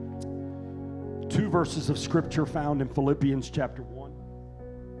verses of Scripture found in Philippians chapter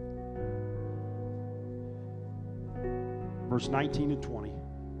 1, verse 19 and 20.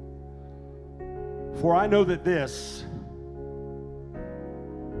 For I know that this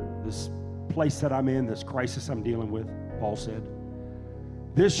place that I'm in, this crisis I'm dealing with, Paul said,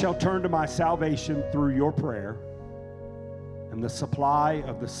 this shall turn to my salvation through your prayer and the supply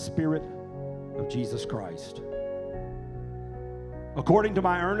of the Spirit of Jesus Christ. According to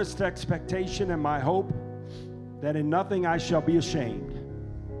my earnest expectation and my hope that in nothing I shall be ashamed,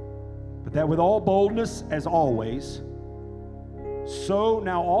 but that with all boldness as always, so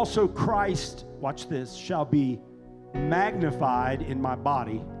now also Christ, watch this, shall be magnified in my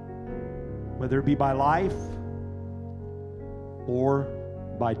body, whether it be by life or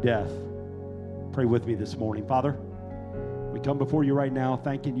by death. Pray with me this morning. Father, we come before you right now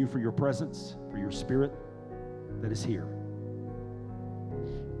thanking you for your presence, for your Spirit that is here.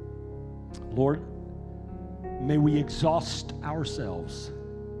 Lord, may we exhaust ourselves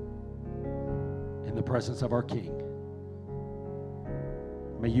in the presence of our King.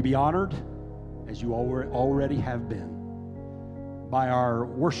 May you be honored, as you already have been, by our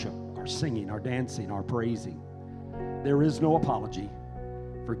worship, our singing, our dancing, our praising. There is no apology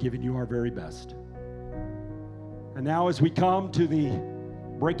for giving you our very best. And now as we come to the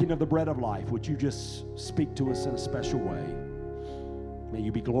breaking of the bread of life, would you just speak to us in a special way? May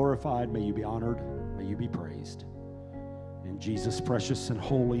you be glorified, may you be honored, may you be praised. In Jesus' precious and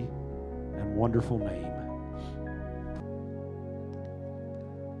holy and wonderful name.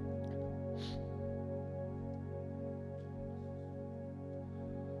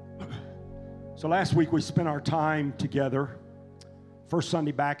 So last week we spent our time together, first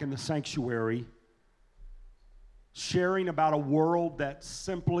Sunday back in the sanctuary, sharing about a world that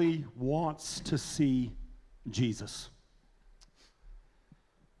simply wants to see Jesus.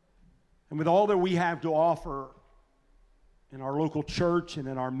 And with all that we have to offer in our local church and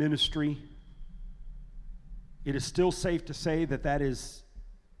in our ministry, it is still safe to say that that is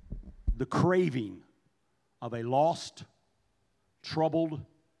the craving of a lost, troubled,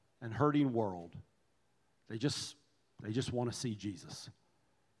 and hurting world. They just want to see Jesus.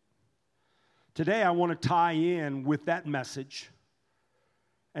 Today I want to tie in with that message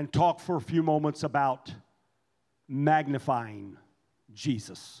and talk for a few moments about magnifying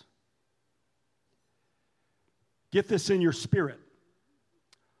Jesus. Get this in your spirit.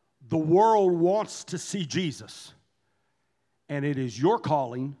 The world wants to see Jesus, and it is your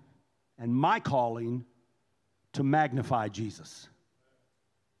calling and my calling to magnify Jesus.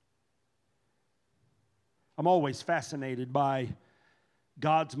 I'm always fascinated by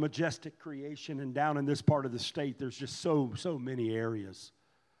God's majestic creation, and down in this part of the state, there's just so many areas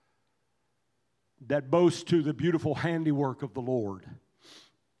that boast to the beautiful handiwork of the Lord.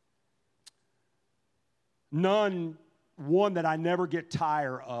 One that I never get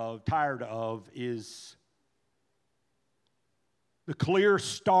tired of is the clear,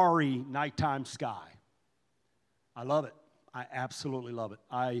 starry nighttime sky. I love it. I absolutely love it.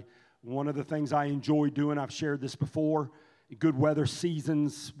 One of the things I enjoy doing, I've shared this before, good weather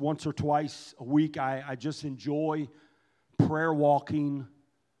seasons, once or twice a week, I just enjoy prayer walking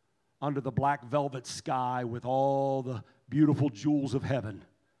under the black velvet sky with all the beautiful jewels of heaven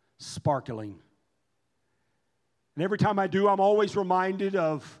sparkling. And every time I do, I'm always reminded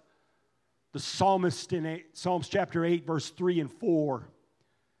of the psalmist in Psalms chapter 8, verse 3 and 4,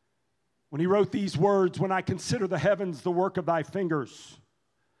 when he wrote these words, "When I consider the heavens, the work of thy fingers,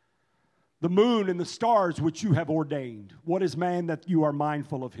 the moon and the stars which you have ordained, what is man that you are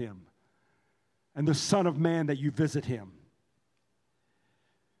mindful of him, and the son of man that you visit him?"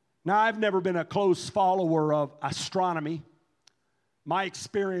 Now, I've never been a close follower of astronomy. My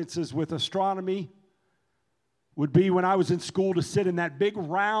experiences with astronomy would be when I was in school to sit in that big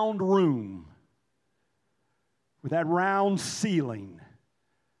round room with that round ceiling,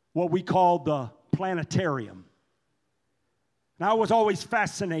 what we called the planetarium. And I was always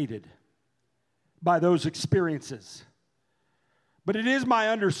fascinated by those experiences. But it is my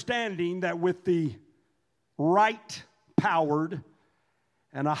understanding that with the right-powered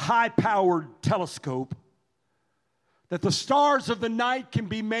and a high-powered telescope, that the stars of the night can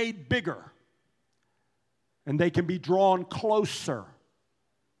be made bigger and they can be drawn closer.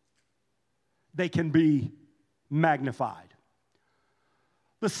 They can be magnified.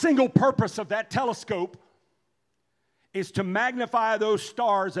 The single purpose of that telescope is to magnify those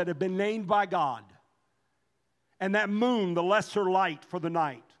stars that have been named by God, and that moon, the lesser light for the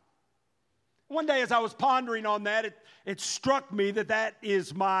night. One day as I was pondering on that, it struck me that that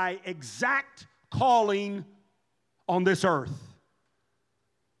is my exact calling on this earth.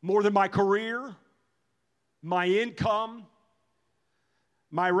 More than my career, my income,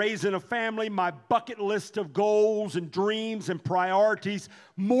 my raising a family, my bucket list of goals and dreams and priorities.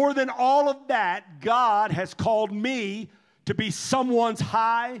 More than all of that, God has called me to be someone's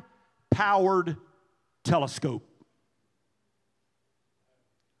high-powered telescope.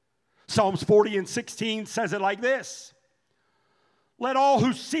 Psalms 40:16 says it like this. Let all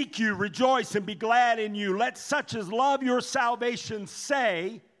who seek you rejoice and be glad in you. Let such as love your salvation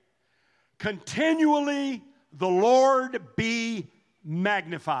say, continually the Lord be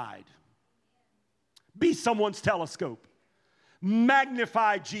magnified. Be someone's telescope.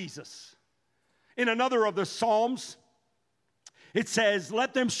 Magnify Jesus. In another of the Psalms, it says,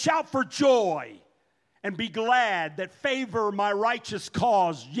 let them shout for joy and be glad that favor my righteous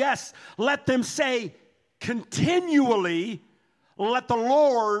cause. Yes, let them say continually, let the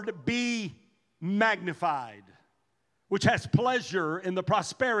Lord be magnified, which has pleasure in the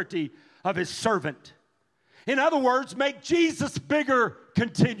prosperity of his servant. In other words, make Jesus bigger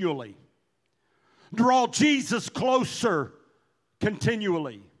continually. Draw Jesus closer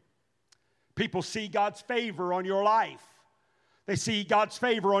continually. People see God's favor on your life. They see God's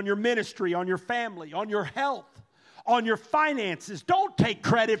favor on your ministry, on your family, on your health, on your finances. Don't take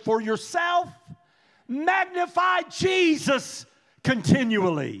credit for yourself. Magnify Jesus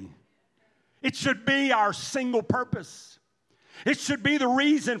continually. It should be our single purpose. It should be the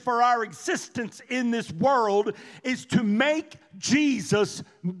reason for our existence in this world is to make Jesus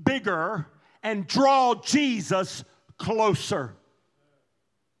bigger and draw Jesus closer.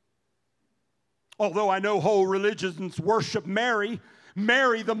 Although I know whole religions worship Mary,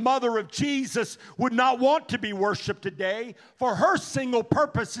 Mary, the mother of Jesus, would not want to be worshiped today, for her single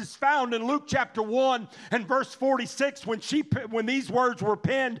purpose is found in Luke chapter 1 and verse 46 when these words were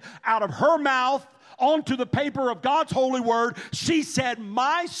penned out of her mouth onto the paper of God's holy word. She said,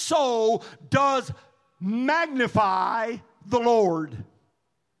 my soul does magnify the Lord.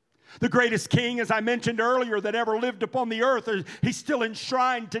 The greatest king, as I mentioned earlier, that ever lived upon the earth, he's still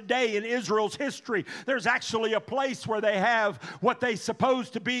enshrined today in Israel's history. There's actually a place where they have what they suppose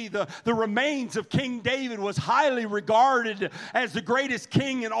to be the remains of King David, was highly regarded as the greatest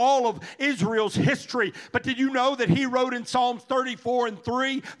king in all of Israel's history. But did you know that he wrote in Psalms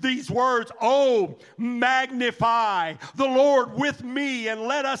 34:3 these words, oh, magnify the Lord with me and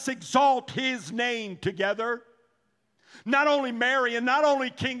let us exalt his name together. Not only Mary and not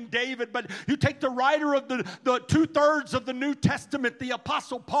only King David, but you take the writer of the 2/3 of the New Testament, the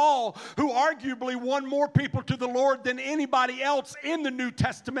Apostle Paul, who arguably won more people to the Lord than anybody else in the New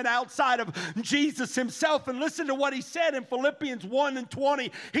Testament outside of Jesus himself. And listen to what he said in Philippians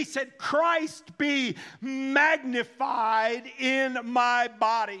 1:20. He said, Christ be magnified in my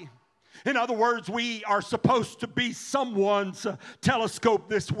body. In other words, we are supposed to be someone's telescope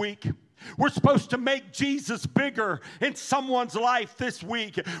this week. We're supposed to make Jesus bigger in someone's life this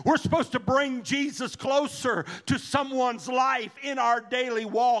week. We're supposed to bring Jesus closer to someone's life in our daily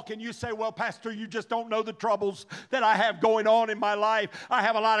walk. And you say, well, Pastor, you just don't know the troubles that I have going on in my life. I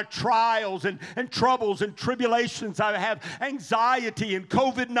have a lot of trials and troubles and tribulations. I have anxiety and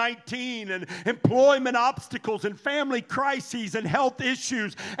COVID-19 and employment obstacles and family crises and health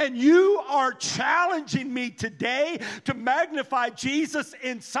issues. And you are challenging me today to magnify Jesus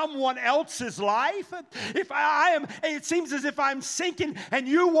in someone else's life. It seems as if I'm sinking, and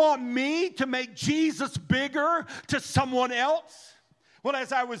you want me to make Jesus bigger to someone else. Well,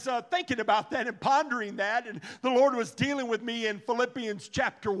 as I was thinking about that and pondering that, and the Lord was dealing with me in Philippians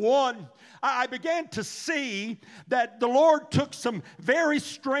chapter 1, I began to see that the Lord took some very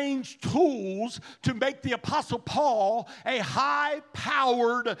strange tools to make the Apostle Paul a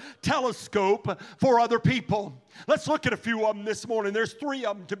high-powered telescope for other people. Let's look at a few of them this morning. There's 3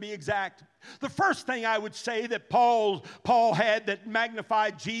 of them to be exact. The first thing I would say that Paul had that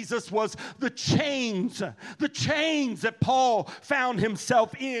magnified Jesus was the chains that Paul found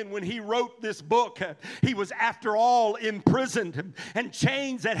himself in when he wrote this book. He was, after all, imprisoned, and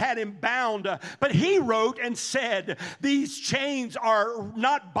chains that had him bound. But he wrote and said, these chains are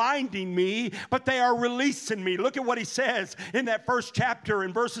not binding me, but they are releasing me. Look at what he says in that first chapter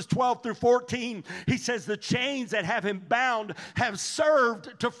in verses 12 through 14. He says, the chains that have him bound have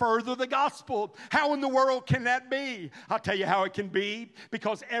served to further the gospel. How in the world can that be? I'll tell you how it can be.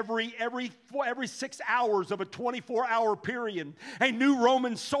 Because every 6 hours of a 24-hour period, a new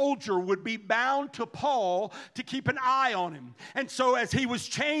Roman soldier would be bound to Paul to keep an eye on him. And so as he was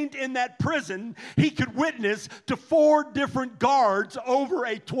chained in that prison, he could witness to 4 different guards over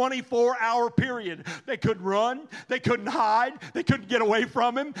a 24-hour period. They couldn't run. They couldn't hide. They couldn't get away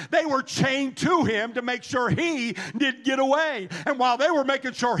from him. They were chained to him to make sure he he didn't get away. And while they were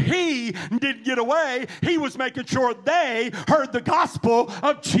making sure he didn't get away, he was making sure they heard the gospel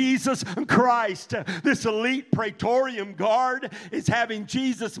of Jesus Christ. This elite Praetorian Guard is having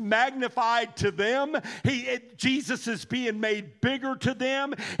Jesus magnified to them. Jesus is being made bigger to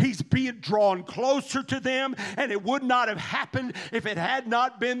them. He's being drawn closer to them. And it would not have happened if it had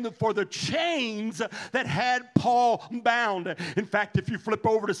not been for the chains that had Paul bound. In fact, if you flip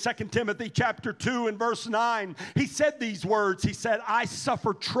over to 2 Timothy chapter 2 and verse 9, he said these words. He said, I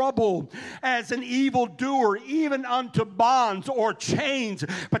suffer trouble as an evildoer, even unto bonds or chains.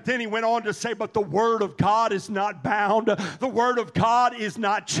 But then he went on to say, but the word of God is not bound. The word of God is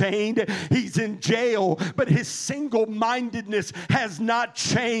not chained. He's in jail, but his single-mindedness has not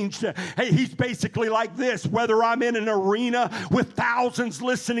changed. Hey, he's basically like this: whether I'm in an arena with thousands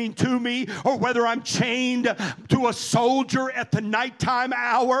listening to me, or whether I'm chained to a soldier at the nighttime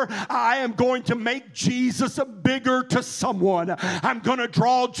hour, I am going to make Jesus bigger to someone. I'm going to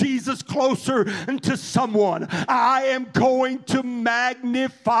draw Jesus closer to someone. I am going to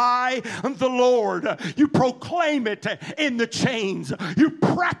magnify the Lord. You proclaim it in the chains. You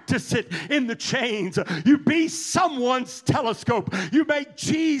practice it in the chains. You be someone's telescope. You make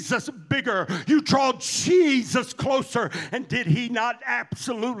Jesus bigger. You draw Jesus closer. And did he not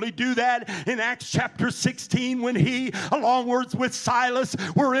absolutely do that in Acts chapter 16 when he, along with Silas,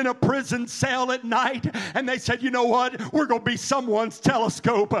 were in a prison cell at night, and they said, you know what? We're going to be someone's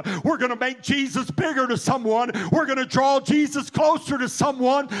telescope. We're going to make Jesus bigger to someone. We're going to draw Jesus closer to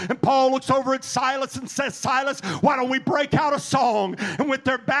someone. And Paul looks over at Silas and says, Silas, why don't we break out a song? And with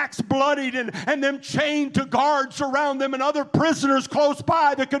their backs bloodied and them chained to guards around them and other prisoners close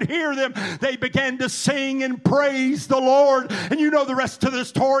by that could hear them, they began to sing and praise the Lord. And you know the rest of the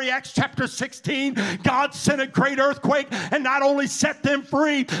story. Acts chapter 16, God sent a great earthquake and not only set them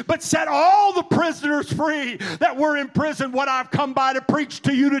free, but set all the prisoners free that were in prison. What I've come by to preach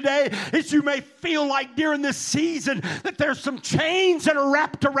to you today is you may feel like during this season that there's some chains that are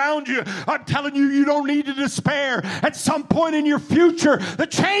wrapped around you. I'm telling you, you don't need to despair. At some point in your future, the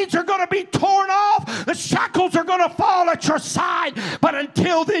chains are going to be torn off. The shackles are going to fall at your side. But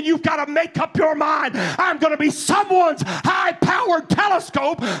until then, you've got to make up your mind. I'm going to be someone's high-powered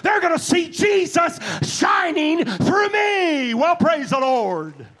telescope. They're going to see Jesus shining through me. Well, praise the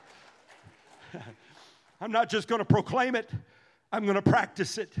Lord. I'm not just going to proclaim it. I'm going to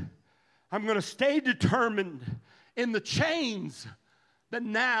practice it. I'm going to stay determined in the chains that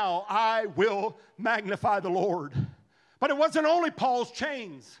now I will magnify the Lord. But it wasn't only Paul's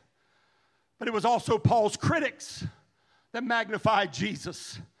chains, but it was also Paul's critics that magnified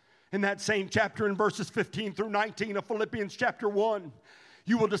Jesus. In that same chapter, in verses 15 through 19 of Philippians chapter 1,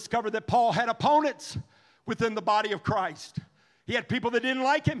 you will discover that Paul had opponents within the body of Christ. He had people that didn't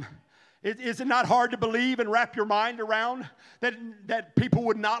like him. Is it not hard to believe and wrap your mind around that people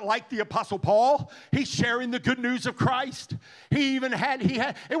would not like the Apostle Paul? He's sharing the good news of Christ. He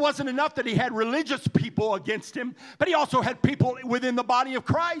had, it wasn't enough that he had religious people against him, but he also had people within the body of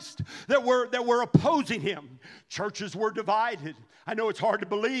Christ that were opposing him. Churches were divided. I know it's hard to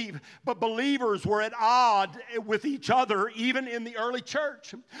believe, but believers were at odds with each other, even in the early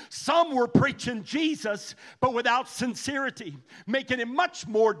church. Some were preaching Jesus, but without sincerity, making it much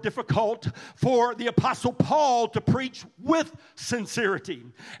more difficult for the Apostle Paul to preach with sincerity.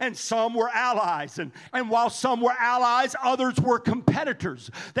 And some were allies. And while some were allies, others were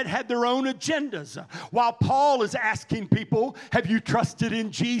competitors that had their own agendas. While Paul is asking people, have you trusted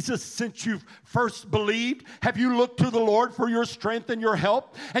in Jesus since you've first believed? Have you looked to the Lord for your strength and your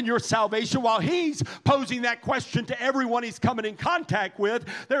help and your salvation? While he's posing that question to everyone he's coming in contact with,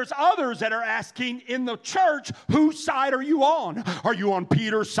 there's others that are asking in the church, whose side are you on? Are you on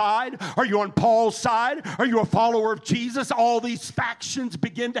Peter's side? Are you on Paul's side? Are you a follower of Jesus? All these factions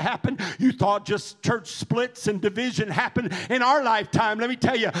begin to happen. You thought just church splits and division happened in our lifetime. Let me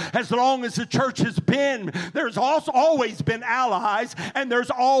tell you, as long as the church has been, there's also always been allies and there's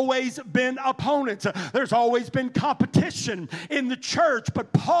always been opponents. There's always been competition in the church.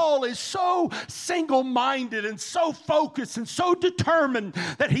 But Paul is so single-minded and so focused and so determined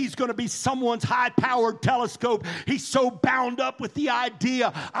that he's going to be someone's high-powered telescope. He's so bound up with the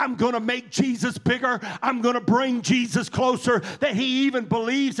idea, I'm going to make Jesus bigger. I'm going to bring Jesus closer, that he even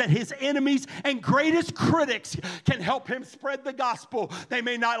believes that his enemies and greatest critics can help him spread the gospel. They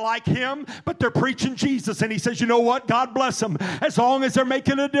may not like him, but they're preaching Jesus. And he says, you know what? God bless them. As long as they're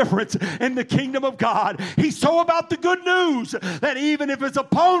making a difference in the kingdom of God. He's so about the good news that even if his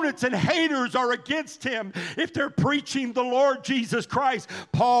opponents and haters are against him, if they're preaching the Lord Jesus Christ,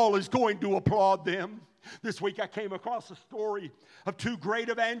 Paul is going to applaud them. This week I came across a story of two great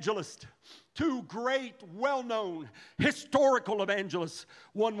evangelists. two great, well-known historical evangelists.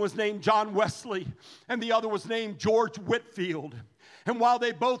 One was named John Wesley, and the other was named George Whitefield. And while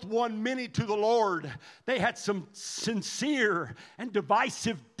they both won many to the Lord, they had some sincere and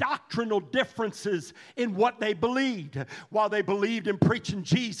divisive doctrinal differences in what they believed. While they believed in preaching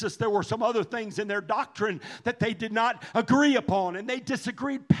Jesus, there were some other things in their doctrine that they did not agree upon, and they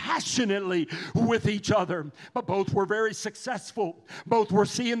disagreed passionately with each other. But both were very successful. Both were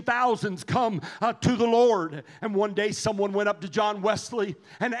seeing thousands come to the Lord. And one day someone went up to John Wesley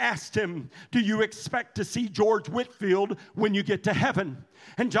and asked him, "Do you expect to see George Whitefield when you get to heaven?"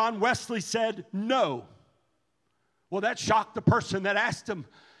 And John Wesley said, "No." Well, that shocked the person that asked him.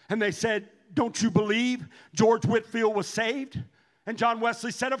 And they said, "Don't you believe George Whitefield was saved?" And John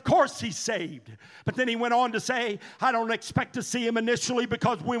Wesley said, "Of course he's saved." But then he went on to say, "I don't expect to see him initially,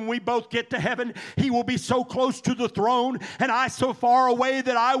 because when we both get to heaven, he will be so close to the throne and I so far away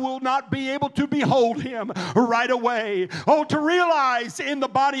that I will not be able to behold him right away." Oh, to realize in the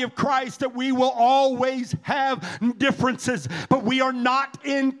body of Christ that we will always have differences, but we are not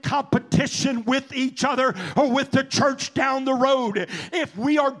in competition with each other or with the church down the road. If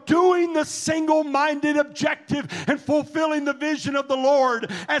we are doing the single-minded objective and fulfilling the vision of the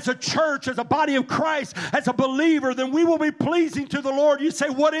Lord as a church, as a body of Christ, as a believer, then we will be pleasing to the Lord. You say,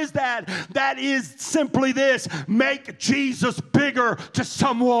 what is that? That is simply this: make Jesus bigger to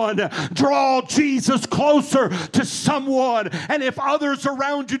someone. Draw Jesus closer to someone. And if others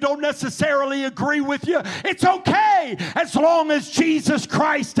around you don't necessarily agree with you, it's okay, as long as Jesus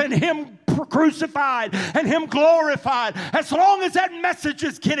Christ and Him crucified and Him glorified, as long as that message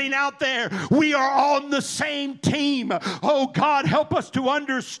is getting out there, we are on the same team. Oh, God, help us to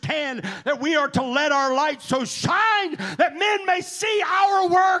understand that we are to let our light so shine that men may see our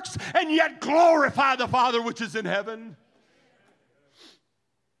works and yet glorify the Father which is in heaven.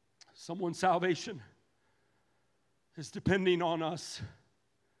 Someone's salvation is depending on us.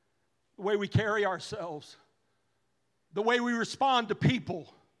 The way we carry ourselves, the way we respond to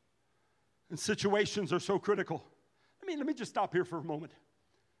people and situations are so critical. Let me just stop here for a moment.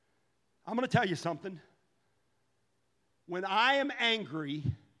 I'm going to tell you something. When I am angry,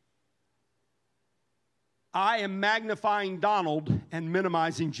 I am magnifying Donald and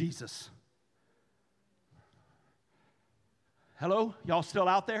minimizing Jesus. Hello? Y'all still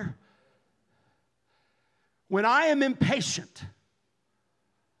out there? When I am impatient,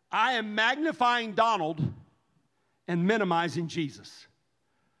 I am magnifying Donald and minimizing Jesus.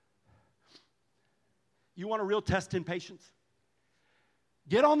 You want a real test in patience?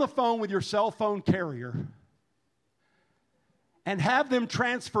 Get on the phone with your cell phone carrier and have them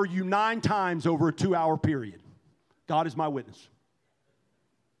transfer you 9 times over a 2-hour period. God is my witness.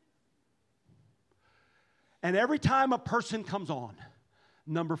 And every time a person comes on,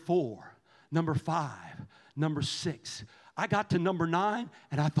 number 4, number 5, number 6, I got to number 9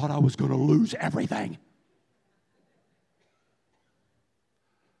 and I thought I was going to lose everything.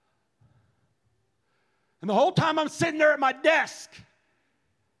 And the whole time I'm sitting there at my desk,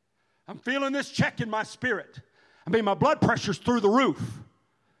 I'm feeling this check in my spirit. My blood pressure's through the roof.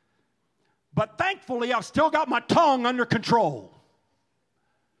 But thankfully, I've still got my tongue under control.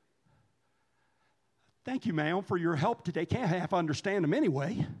 Thank you, ma'am, for your help today. Can't half understand them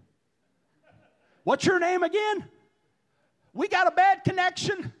anyway. What's your name again? We got a bad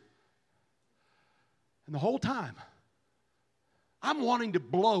connection. And the whole time, I'm wanting to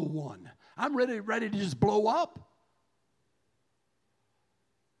blow one. I'm ready to just blow up.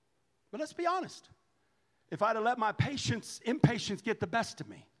 But let's be honest. If I'd have let my impatience get the best of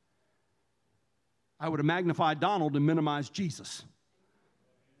me, I would have magnified Donald and minimized Jesus.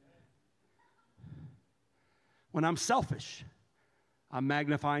 When I'm selfish, I'm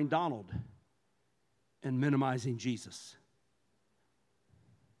magnifying Donald and minimizing Jesus.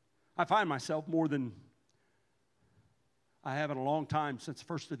 I find myself more than I have in a long time since the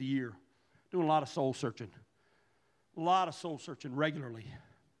first of the year doing a lot of soul searching. A lot of soul searching regularly.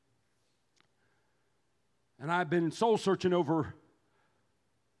 And I've been soul searching over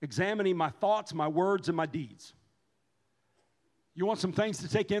examining my thoughts, my words, and my deeds. You want some things to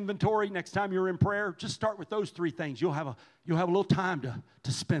take inventory next time you're in prayer? Just start with those 3 things. You'll have a little time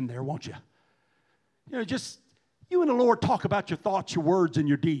to spend there, won't you? Just you and the Lord talk about your thoughts, your words, and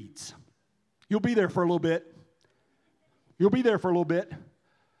your deeds. You'll be there for a little bit. You'll be there for a little bit.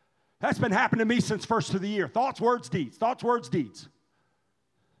 That's been happening to me since first of the year. Thoughts, words, deeds. Thoughts, words, deeds.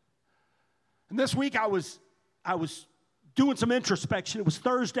 And this week I was doing some introspection. It was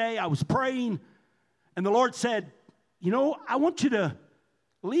Thursday. I was praying. And the Lord said, I want you to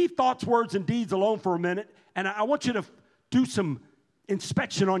leave thoughts, words, and deeds alone for a minute. And I want you to do some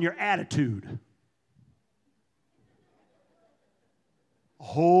inspection on your attitude. A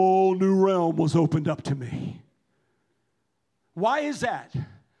whole new realm was opened up to me. Why is that?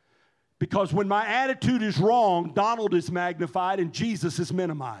 Because when my attitude is wrong, Donald is magnified and Jesus is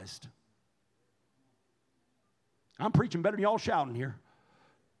minimized. I'm preaching better than y'all shouting here.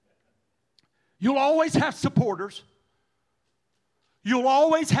 You'll always have supporters. You'll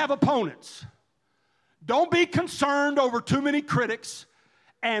always have opponents. Don't be concerned over too many critics,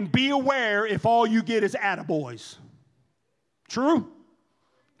 and be aware if all you get is attaboys. True?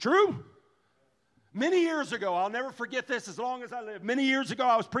 True? Many years ago, I'll never forget this as long as I live. Many years ago,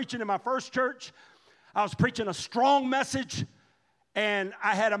 I was preaching in my first church. I was preaching a strong message, and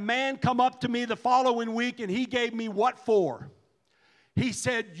I had a man come up to me the following week, and he gave me what for? He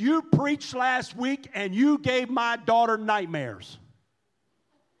said, "You preached last week, and you gave my daughter nightmares."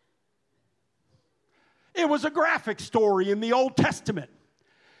 It was a graphic story in the Old Testament.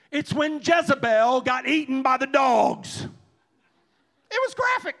 It's when Jezebel got eaten by the dogs. It was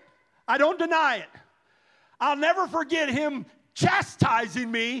graphic. I don't deny it. I'll never forget him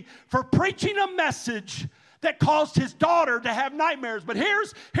chastising me for preaching a message that caused his daughter to have nightmares. But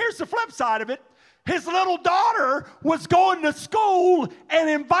here's the flip side of it. His little daughter was going to school and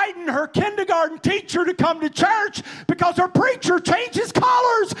inviting her kindergarten teacher to come to church because her preacher changes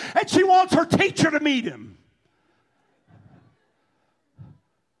colors and she wants her teacher to meet him.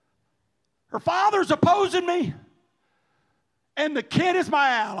 Her father's opposing me, and the kid is my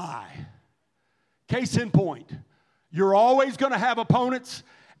ally. Case in point, you're always going to have opponents,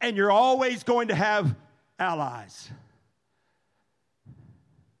 and you're always going to have allies.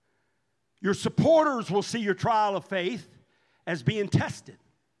 Your supporters will see your trial of faith as being tested.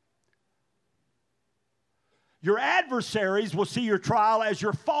 Your adversaries will see your trial as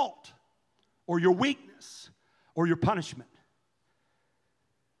your fault or your weakness or your punishment.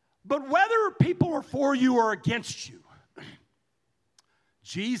 But whether people are for you or against you,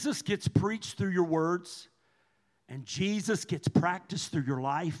 Jesus gets preached through your words, and Jesus gets practiced through your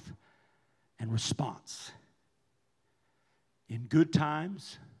life and response. In good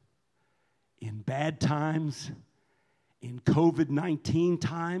times, in bad times, in COVID-19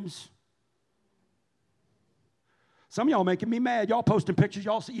 times. Some of y'all making me mad. Y'all posting pictures,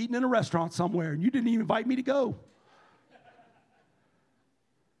 y'all eating in a restaurant somewhere, and you didn't even invite me to go.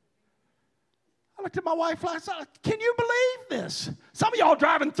 I looked at my wife last night, can you believe this? Some of y'all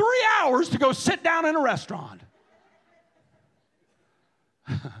driving 3 hours to go sit down in a restaurant.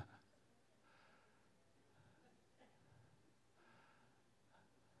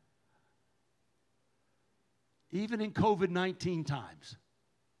 Even in COVID-19 times,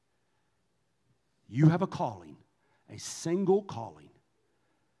 you have a calling, a single calling,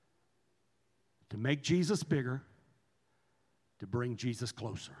 to make Jesus bigger, to bring Jesus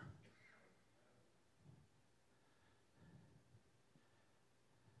closer.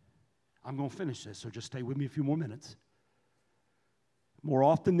 I'm going to finish this, so just stay with me a few more minutes. More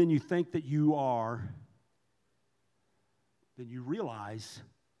often than you think that you are, then you realize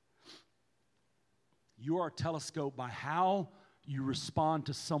you are a telescope by how you respond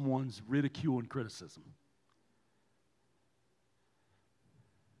to someone's ridicule and criticism.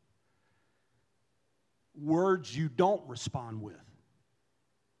 Words you don't respond with.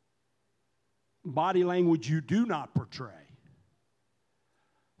 Body language you do not portray.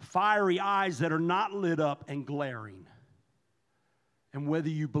 Fiery eyes that are not lit up and glaring. And whether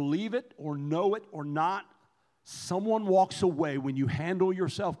you believe it or know it or not, someone walks away when you handle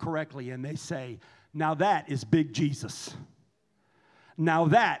yourself correctly and they say, now that is big Jesus. Now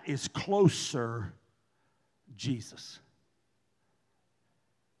that is closer Jesus.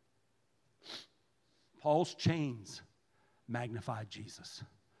 Paul's chains magnified Jesus.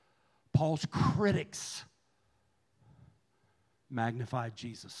 Paul's critics magnified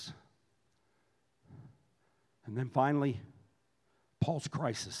Jesus. And then finally, Paul's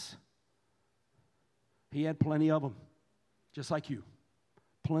crisis. He had plenty of them, just like you.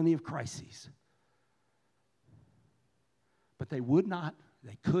 Plenty of crises. But they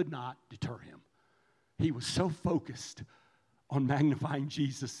could not deter him. He was so focused on magnifying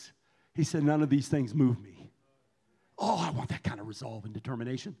Jesus. He said, none of these things move me. Oh, I want that kind of resolve and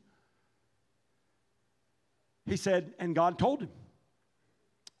determination. He said, and God told him,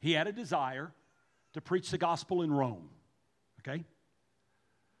 he had a desire to preach the gospel in Rome. Okay?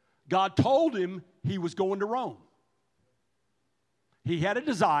 God told him he was going to Rome. He had a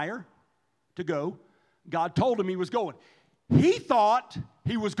desire to go. God told him he was going. He thought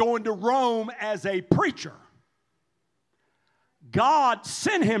he was going to Rome as a preacher. God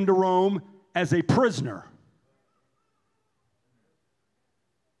sent him to Rome as a prisoner.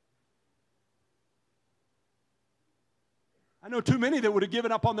 know too many that would have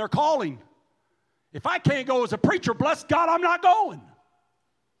given up on their calling. If I can't go as a preacher, bless God, I'm not going.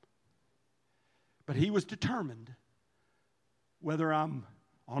 But he was determined, whether I'm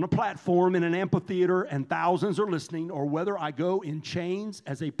on a platform in an amphitheater and thousands are listening, or whether I go in chains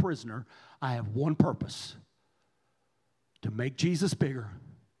as a prisoner, I have one purpose: to make Jesus bigger,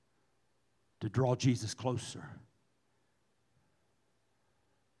 to draw Jesus closer.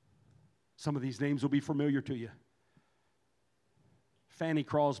 Some of these names will be familiar to you. Fanny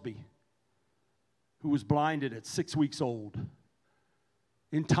Crosby, who was blinded at 6 weeks old,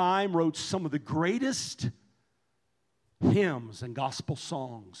 in time wrote some of the greatest hymns and gospel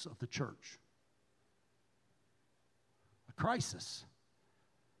songs of the church. A crisis.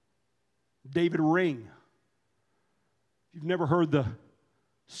 David Ring. If you've never heard the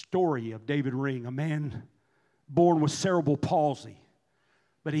story of David Ring, a man born with cerebral palsy,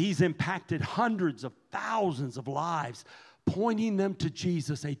 but he's impacted hundreds of thousands of lives, pointing them to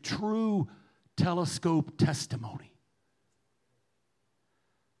Jesus, a true telescope testimony.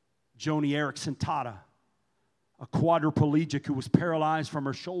 Joni Eareckson Tada, a quadriplegic who was paralyzed from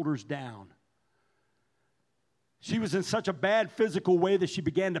her shoulders down. She was in such a bad physical way that she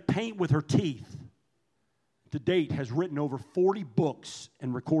began to paint with her teeth. To date, has written over 40 books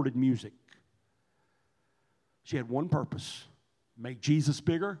and recorded music. She had one purpose: make Jesus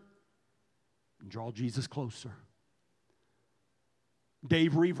bigger and draw Jesus closer.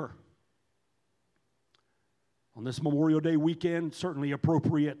 Dave Reaver. On this Memorial Day weekend, certainly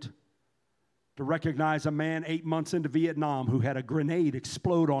appropriate to recognize a man 8 months into Vietnam who had a grenade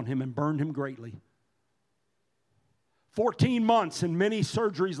explode on him and burned him greatly. 14 months and many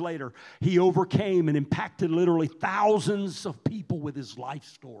surgeries later, he overcame and impacted literally thousands of people with his life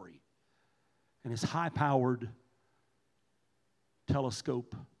story and his high-powered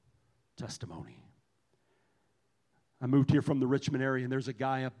telescope testimony. I moved here from the Richmond area, and there's a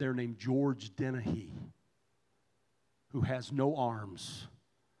guy up there named George Dennehy who has no arms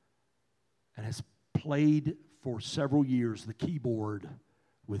and has played for several years the keyboard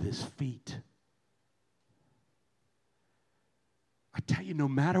with his feet. I tell you, no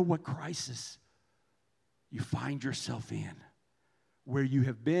matter what crisis you find yourself in, where you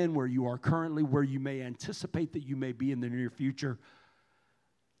have been, where you are currently, where you may anticipate that you may be in the near future,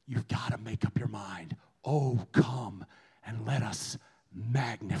 you've got to make up your mind. Oh, come and let us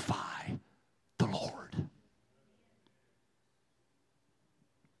magnify the Lord.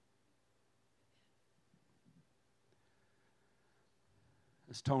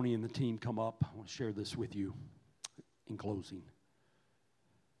 As Tony and the team come up, I want to share this with you in closing.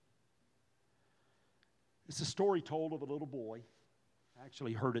 It's a story told of a little boy. I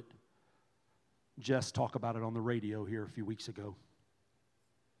actually heard it, Jess talk about it on the radio here a few weeks ago.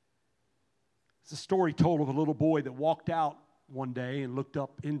 It's a story told of a little boy that walked out one day and looked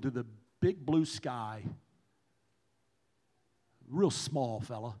up into the big blue sky. Real small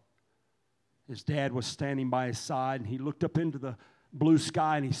fella. His dad was standing by his side, and he looked up into the blue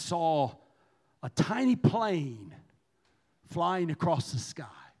sky, and he saw a tiny plane flying across the sky.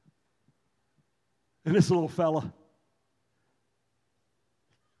 And this little fella,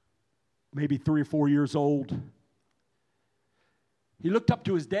 maybe 3 or 4 years old, he looked up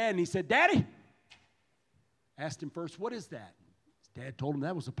to his dad and he said, "Daddy," asked him first, "What is that?" His dad told him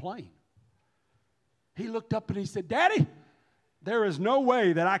that was a plane. He looked up and he said, "Daddy, there is no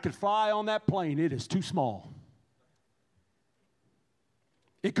way that I could fly on that plane. It is too small.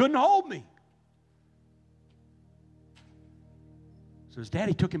 It couldn't hold me." So his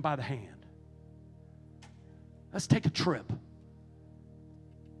daddy took him by the hand. "Let's take a trip."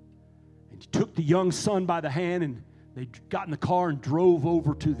 And he took the young son by the hand, and they got in the car and drove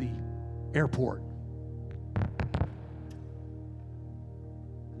over to the airport.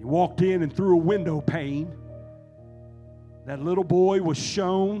 He walked in, and through a window pane, that little boy was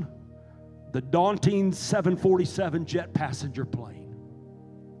shown the daunting 747 jet passenger plane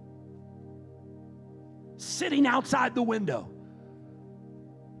sitting outside the window.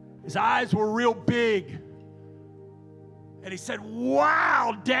 His eyes were real big. And he said,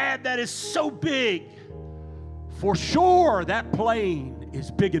 "Wow, Dad, that is so big. For sure, that plane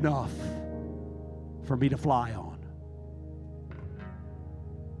is big enough for me to fly on."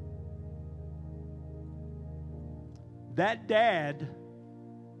 That dad,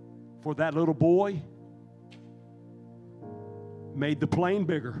 for that little boy, made the plane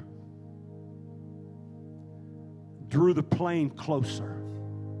bigger, drew the plane closer.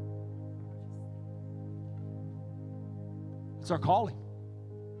 It's our calling.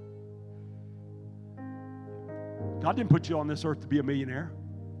 God didn't put you on this earth to be a millionaire.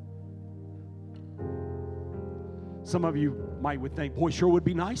 Some of you would think, boy, sure would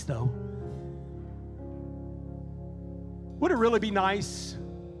be nice though. Would it really be nice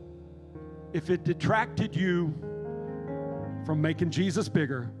if it detracted you from making Jesus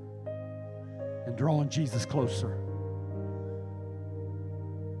bigger and drawing Jesus closer?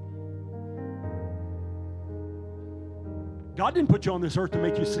 God didn't put you on this earth to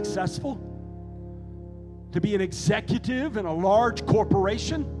make you successful, to be an executive in a large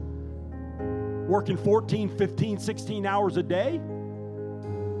corporation, working 14, 15, 16 hours a day,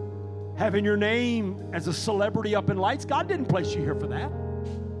 having your name as a celebrity up in lights. God didn't place you here for that.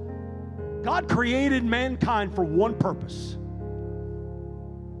 God created mankind for one purpose,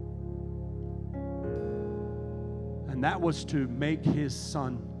 and that was to make his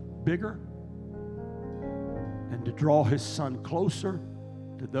son bigger and to draw his son closer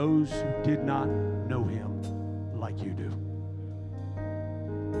to those who did not know him like you do.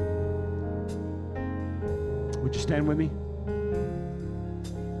 Would you stand with me?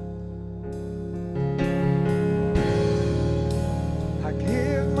 I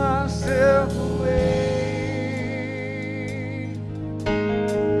give myself away.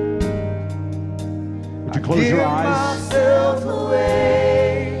 Would you close your eyes? Myself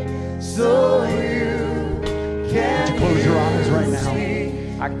away so you can. Would you close your eyes right now?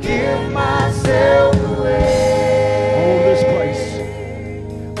 I give myself away. Oh, this place.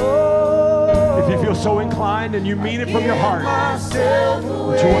 If you feel so inclined and you mean it from your heart, but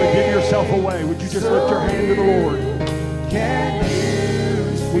you want to give yourself away, would you just lift your hand to the Lord?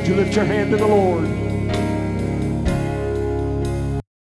 Would you lift your hand to the Lord?